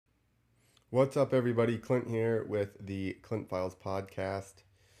What's up, everybody? Clint here with the Clint Files podcast.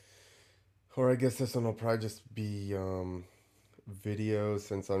 Or I guess this one will probably just be video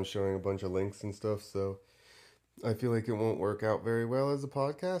since I'm showing a bunch of links and stuff. So I feel like it won't work out very well as a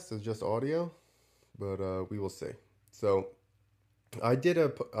podcast, as just audio, but we will see. So I did a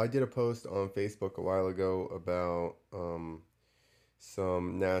post on Facebook a while ago about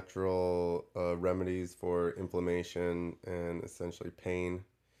some natural remedies for inflammation and essentially pain.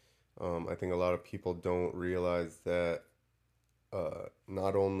 I think a lot of people don't realize that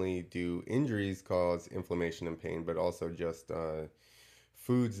not only do injuries cause inflammation and pain, but also just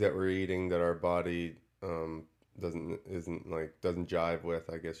foods that we're eating that our body doesn't jive with.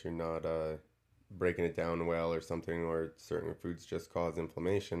 I guess you're not breaking it down well or something, or certain foods just cause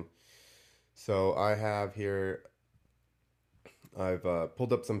inflammation. So I have here, I've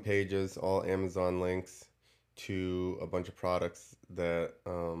pulled up some pages, all Amazon links to a bunch of products that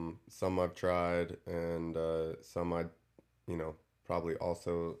some I've tried and some I, you know, probably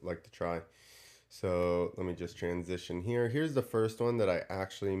also like to try. So let me just transition here. Here's the first one that I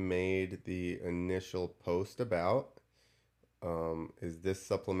actually made the initial post about. Is this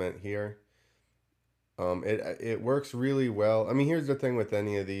supplement here? It works really well. I mean, here's the thing with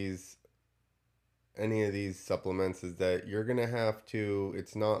any of these supplements is that you're gonna have to.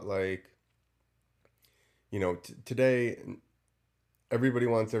 It's not like today everybody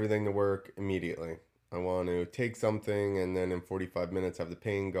wants everything to work immediately. I want to take something and then in 45 minutes have the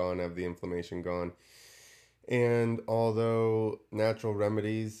pain gone, have the inflammation gone. And although natural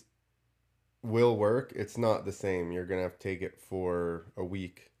remedies will work, it's not the same. You're going to have to take it for a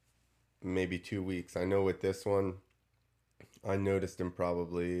week, maybe 2 weeks. I know with this one, I noticed in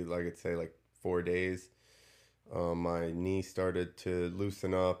probably, like I'd say, like 4 days, my knee started to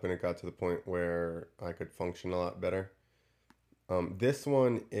loosen up and it got to the point where I could function a lot better. This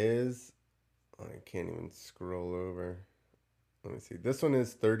one is, I can't even scroll over. Let me see. This one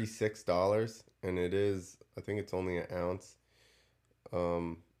is $36 and it is, I think it's only an ounce.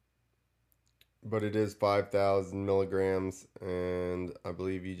 Um, but it is 5,000 milligrams, and I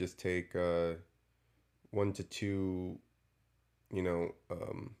believe you just take 1 to 2, you know,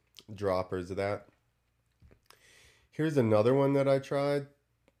 droppers of that. Here's another one that I tried,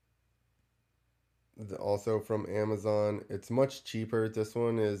 also from Amazon. It's much cheaper. This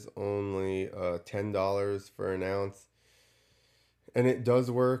one is only $10 for an ounce, and it does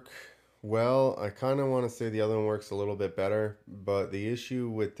work well. I kind of want to say the other one works a little bit better, but the issue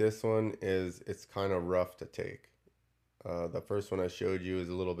with this one is it's kind of rough to take. The first one I showed you is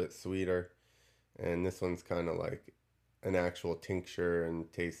a little bit sweeter, and this one's kind of like an actual tincture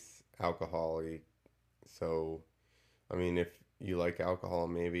and tastes alcohol-y. So, I mean, if you like alcohol,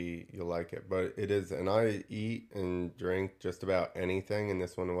 maybe you'll like it. But it is, and I eat and drink just about anything, and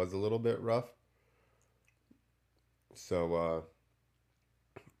this one was a little bit rough. So,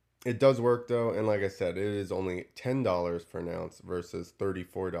 it does work though, and like I said, it is only $10 for an ounce versus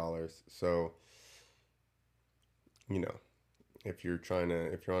 $34. So, you know, if you're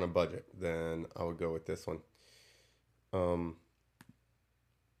on a budget, then I would go with this one. Um,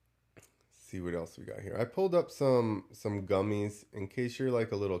 see what else we got here. I pulled up some gummies in case you're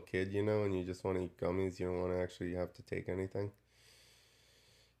like a little kid, and you just want to eat gummies. You don't want to actually have to take anything.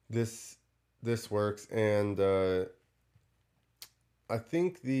 This this works, and I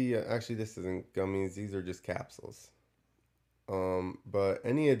think the actually this isn't gummies. These are just capsules. But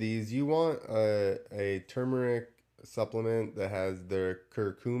any of these, you want a turmeric supplement that has their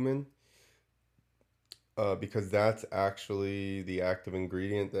curcumin, because that's actually the active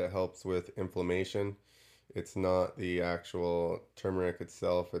ingredient that helps with inflammation. It's not the actual turmeric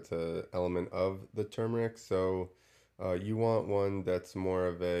itself, it's a element of the turmeric. So you want one that's more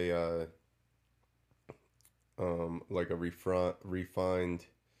of a like a refined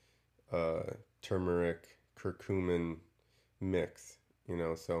uh, turmeric curcumin mix,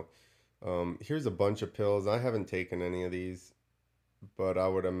 So here's a bunch of pills. I haven't taken any of these, but I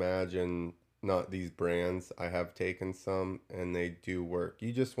would imagine not these brands. I have taken some and they do work.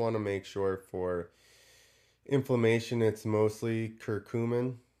 You just want to make sure for inflammation, it's mostly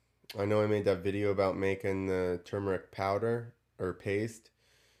curcumin. I know I made that video about making the turmeric powder or paste,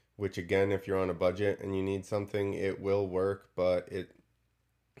 which again, if you're on a budget and you need something, it will work, but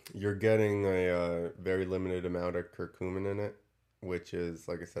you're getting a very limited amount of curcumin in it, which is,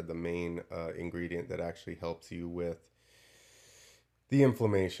 like I said, the main ingredient that actually helps you with the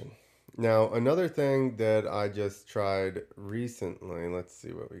inflammation. Now, another thing that I just tried recently, let's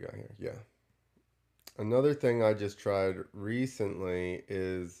see what we got here. Yeah. Another thing I just tried recently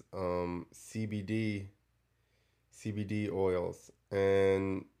is CBD oils.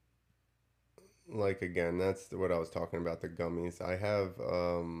 And like again, that's what I was talking about, the gummies. I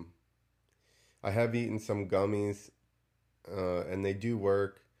have eaten some gummies, and they do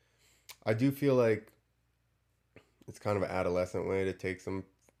work. I do feel like it's kind of an adolescent way to take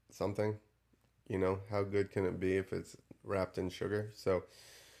something. You know, how good can it be if it's wrapped in sugar? So,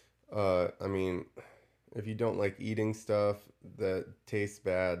 I mean, if you don't like eating stuff that tastes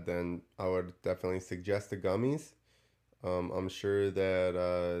bad, then I would definitely suggest the gummies. I'm sure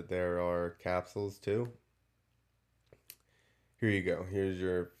that there are capsules too. Here you go. Here's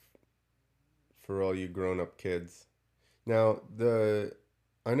your for all you grown-up kids. Now, the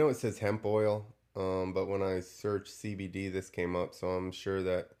I know it says hemp oil, but when I searched CBD, this came up, so I'm sure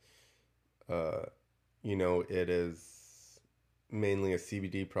that uh, it is mainly a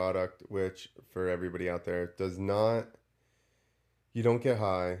CBD product, which for everybody out there does not, you don't get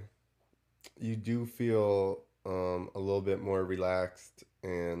high. You do feel a little bit more relaxed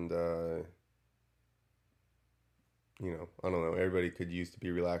and I don't know, everybody could use to be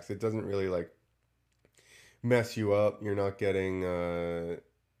relaxed. It doesn't really like mess you up. You're not getting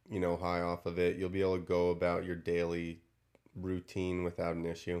high off of it. You'll be able to go about your daily routine without an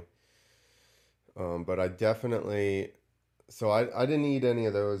issue. But I definitely, so I didn't eat any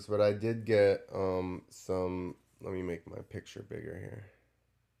of those, but I did get some. Let me make my picture bigger here.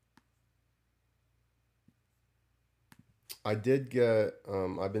 I did get,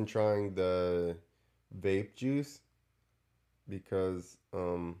 I've been trying the vape juice because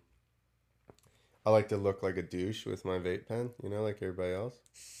I like to look like a douche with my vape pen, like everybody else.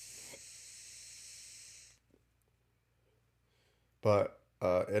 But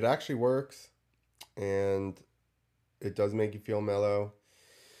it actually works and it does make you feel mellow.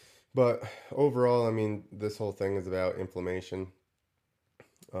 But overall, I mean, this whole thing is about inflammation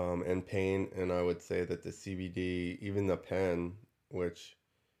and pain. And I would say that the CBD, even the pen, which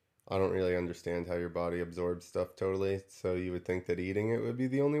I don't really understand how your body absorbs stuff totally. So you would think that eating it would be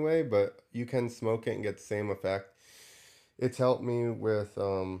the only way, but you can smoke it and get the same effect. It's helped me with,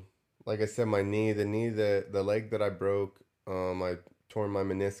 like I said, my knee, the leg that I broke. I tore my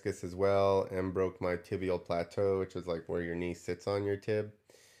meniscus as well and broke my tibial plateau, which is like where your knee sits on your tib.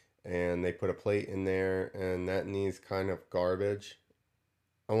 And they put a plate in there, and that knee's kind of garbage.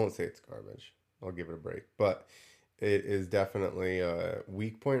 I won't say it's garbage. I'll give it a break, but it is definitely a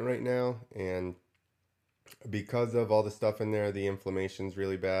weak point right now, and because of all the stuff in there, the inflammation's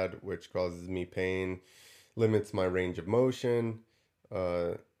really bad, which causes me pain, limits my range of motion.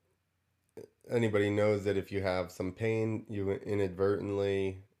 Uh, Anybody knows that if you have some pain, you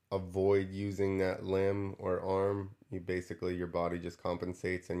inadvertently avoid using that limb or arm. You basically, your body just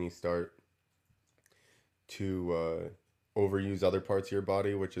compensates and you start to overuse other parts of your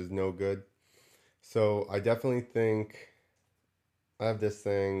body, which is no good. So I definitely think I have this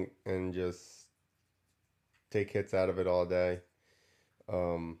thing and just take hits out of it all day.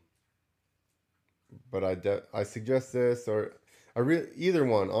 Um, but I suggest this or either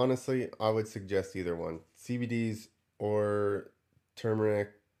one. Honestly, I would suggest either one. CBDs or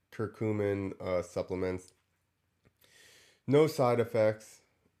turmeric, curcumin supplements. No side effects.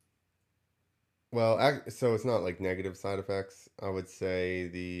 Well, so it's not like negative side effects. I would say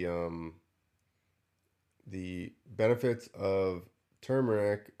the benefits of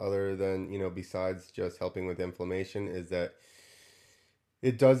turmeric, other than besides just helping with inflammation, is that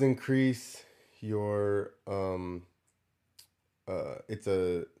it does increase your it's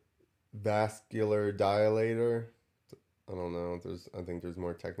a vascular dilator. I don't know. I think there's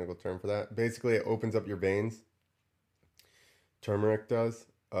more technical term for that. Basically, it opens up your veins. Turmeric does.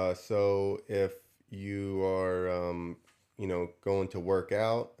 So if you are, going to work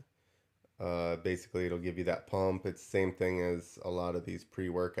out, basically it'll give you that pump. It's the same thing as a lot of these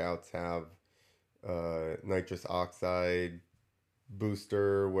pre-workouts have nitrous oxide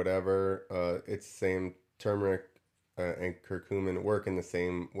booster, whatever. It's the same. Turmeric and curcumin work in the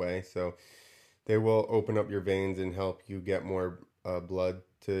same way. So they will open up your veins and help you get more blood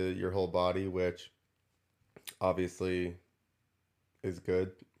to your whole body, which obviously is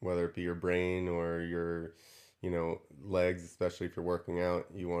good, whether it be your brain or your, legs, especially if you're working out.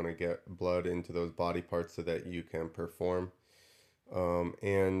 You want to get blood into those body parts so that you can perform.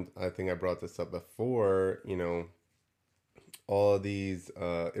 And I think I brought this up before, all of these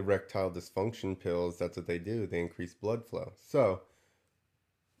erectile dysfunction pills, that's what they do. They increase blood flow. So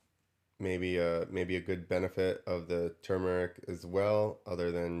maybe a good benefit of the turmeric as well,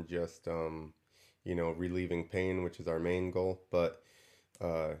 other than just relieving pain, which is our main goal. But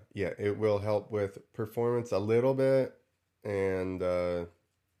yeah, it will help with performance a little bit, and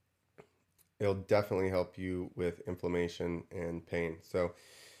it'll definitely help you with inflammation and pain. So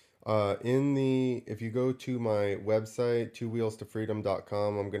If you go to my website,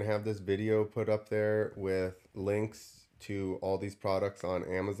 twowheelstofreedom.com, I'm gonna have this video put up there with links to all these products on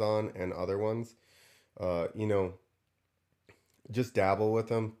Amazon and other ones. You know, just dabble with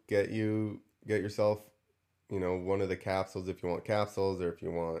them. Get yourself, one of the capsules if you want capsules, or if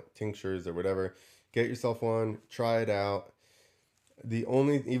you want tinctures or whatever. Get yourself one, try it out.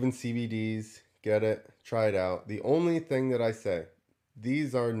 Even CBDs, get it, try it out. The only thing that I say,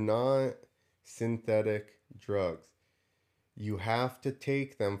 these are not synthetic drugs. You have to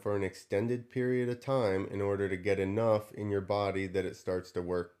take them for an extended period of time in order to get enough in your body that it starts to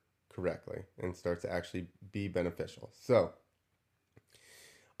work correctly and starts to actually be beneficial. So,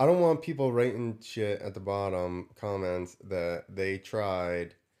 I don't want people writing shit at the bottom comments that they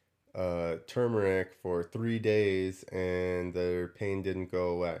tried turmeric for 3 days and their pain didn't go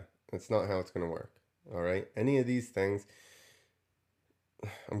away. That's not how it's going to work. All right. Any of these things,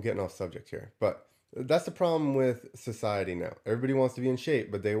 I'm getting off subject here, but that's the problem with society now. Everybody wants to be in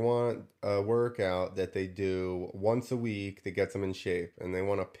shape, but they want a workout that they do once a week that gets them in shape. And they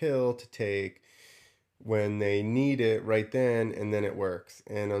want a pill to take when they need it right then, and then it works.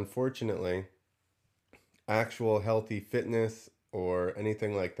 And unfortunately, actual healthy fitness or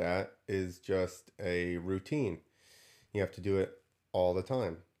anything like that is just a routine. You have to do it all the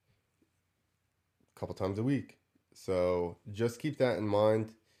time, a couple times a week. So just keep that in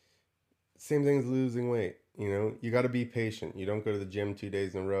mind. Same thing as losing weight. You got to be patient. You don't go to the gym 2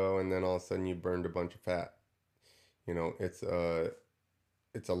 days in a row and then all of a sudden you burned a bunch of fat.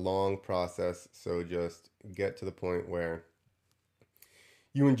 It's a long process. So just get to the point where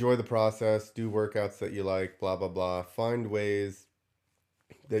you enjoy the process, do workouts that you like, blah, blah, blah. Find ways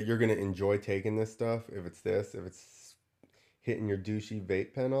that you're going to enjoy taking this stuff. If it's hitting your douchey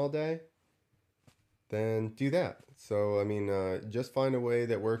vape pen all day, then do that. So, I mean, just find a way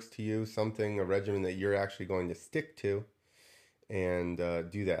that works to you, a regimen that you're actually going to stick to, and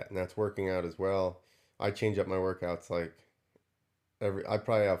do that. And that's working out as well. I change up my workouts like I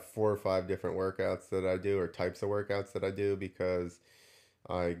probably have 4 or 5 different workouts that I do, or types of workouts that I do, because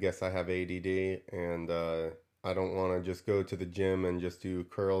I guess I have ADD, and I don't want to just go to the gym and just do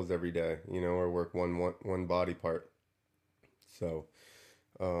curls every day, or work one body part. So,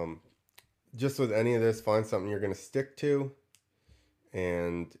 um, just with any of this, find something you're going to stick to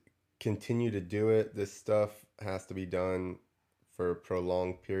and continue to do it. This stuff has to be done for a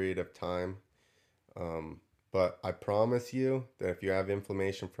prolonged period of time. But I promise you that if you have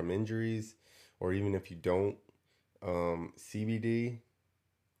inflammation from injuries, or even if you don't, CBD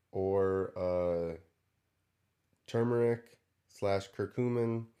or turmeric slash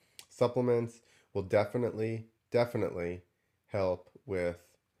curcumin supplements will definitely help with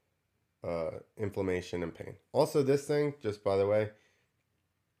inflammation and pain. Also, this thing, just by the way,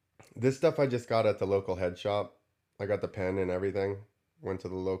 this stuff I just got at the local head shop. I got the pen and everything. Went to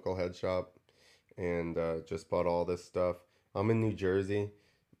the local head shop and just bought all this stuff. I'm in New Jersey.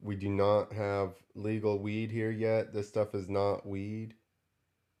 We do not have legal weed here yet. This stuff is not weed.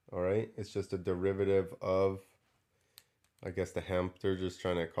 All right. It's just a derivative of, I guess, the hemp. They're just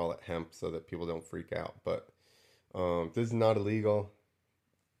trying to call it hemp so that people don't freak out. But this is not illegal.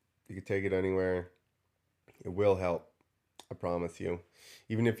 You can take it anywhere. It will help. I promise you.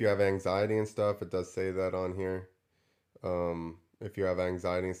 Even if you have anxiety and stuff, it does say that on here. If you have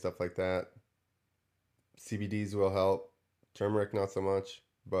anxiety and stuff like that, CBDs will help. Turmeric, not so much.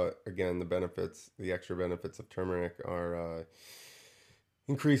 But again, the extra benefits of turmeric are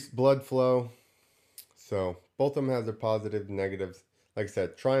increased blood flow. So both of them have their positives and negatives. Like I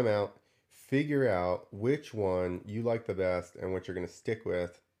said, try them out. Figure out which one you like the best and what you're going to stick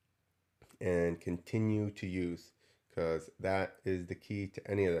with and continue to use, because that is the key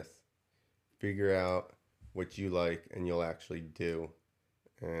to any of this. Figure out what you like and you'll actually do,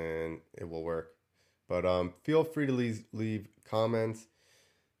 and it will work. But feel free to leave comments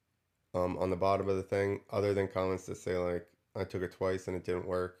on the bottom of the thing, other than comments that say like, I took it twice and it didn't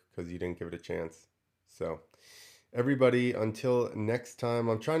work because you didn't give it a chance. So everybody, until next time,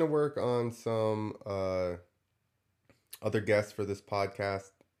 I'm trying to work on some other guests for this podcast.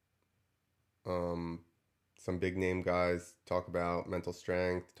 Some big name guys, talk about mental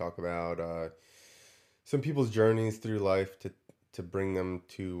strength, talk about some people's journeys through life to bring them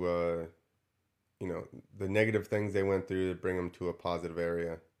to the negative things they went through, to bring them to a positive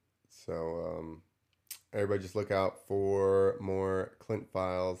area. So everybody just look out for more Clint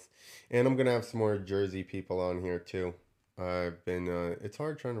files, and I'm gonna have some more Jersey people on here too. It's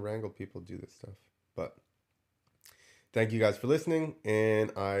hard trying to wrangle people to do this stuff, but thank you guys for listening,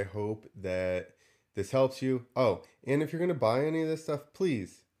 and I hope that this helps you. Oh, and if you're going to buy any of this stuff,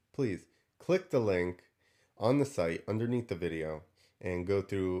 please please click the link on the site underneath the video and go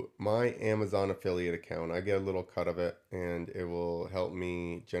through my Amazon affiliate account. I get a little cut of it, and it will help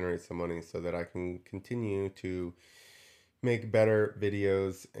me generate some money so that I can continue to make better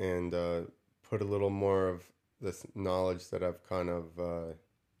videos and put a little more of this knowledge that I've kind of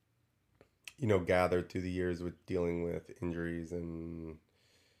gathered through the years with dealing with injuries and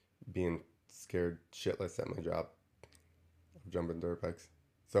being scared shitless at my job of jumping dirt bikes.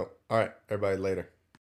 So, all right, everybody, later.